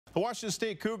The Washington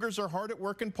State Cougars are hard at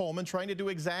work in Pullman trying to do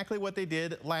exactly what they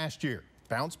did last year.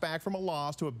 Bounce back from a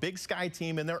loss to a Big Sky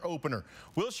team in their opener.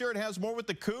 Will Sherritt has more with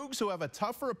the Cougs, who have a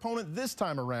tougher opponent this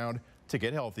time around to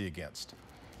get healthy against.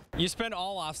 You spend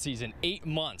all offseason, 8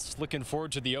 months, looking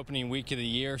forward to the opening week of the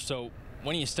year, so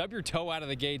when you stub your toe out of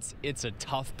the gates, it's a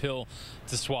tough pill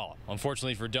to swallow.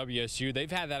 Unfortunately for WSU,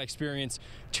 they've had that experience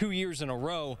 2 years in a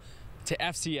row to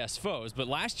FCS foes. But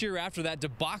last year, after that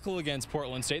debacle against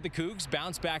Portland State, the Cougs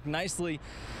bounced back nicely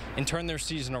and turned their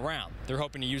season around. They're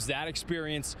hoping to use that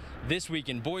experience this week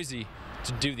in Boise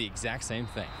to do the exact same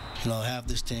thing. You know, half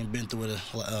this team been through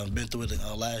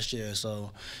it last year,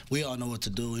 so we all know what to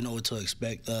do. We know what to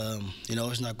expect. You know,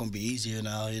 it's not going to be easier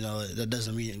now. You know, that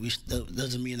doesn't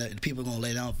mean that people are going to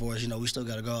lay down for us. You know, we still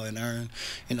got to go out and earn.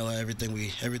 You know, everything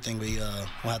we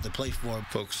will have to play for.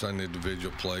 Focus on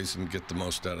individual plays and get the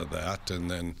most out of that, and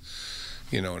then,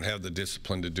 you know, and have the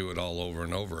discipline to do it all over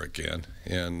and over again.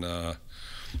 And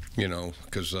you know,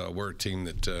 because we're a team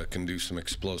that can do some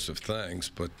explosive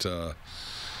things, but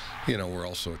you know, we're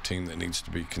also a team that needs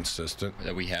to be consistent.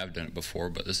 That we have done it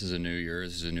before, but this is a new year.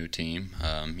 This is a new team.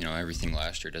 You know, everything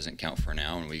last year doesn't count for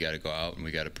now, and we got to go out and we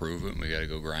got to prove it, and we got to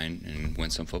go grind and win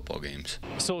some football games.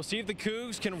 So we'll see if the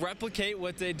Cougs can replicate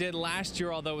what they did last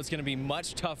year, although it's going to be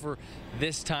much tougher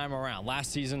this time around.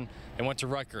 Last season, they went to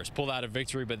Rutgers, pulled out a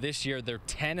victory, but this year they're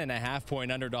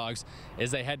 10.5-point underdogs as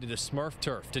they head to the Smurf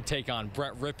Turf to take on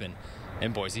Brett Rippon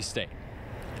in Boise State.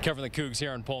 Covering the Cougs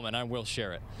here in Pullman, I'm Will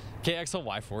Sherritt,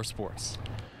 KXLY4 Sports.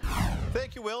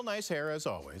 Thank you, Will. Nice hair, as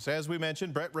always. As we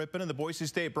mentioned, Brett Rippon and the Boise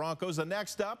State Broncos. The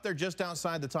next up, they're just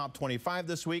outside the top 25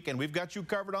 this week, and we've got you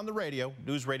covered on the radio.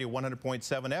 News Radio 100.7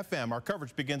 FM. Our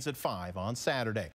coverage begins at 5 on Saturday.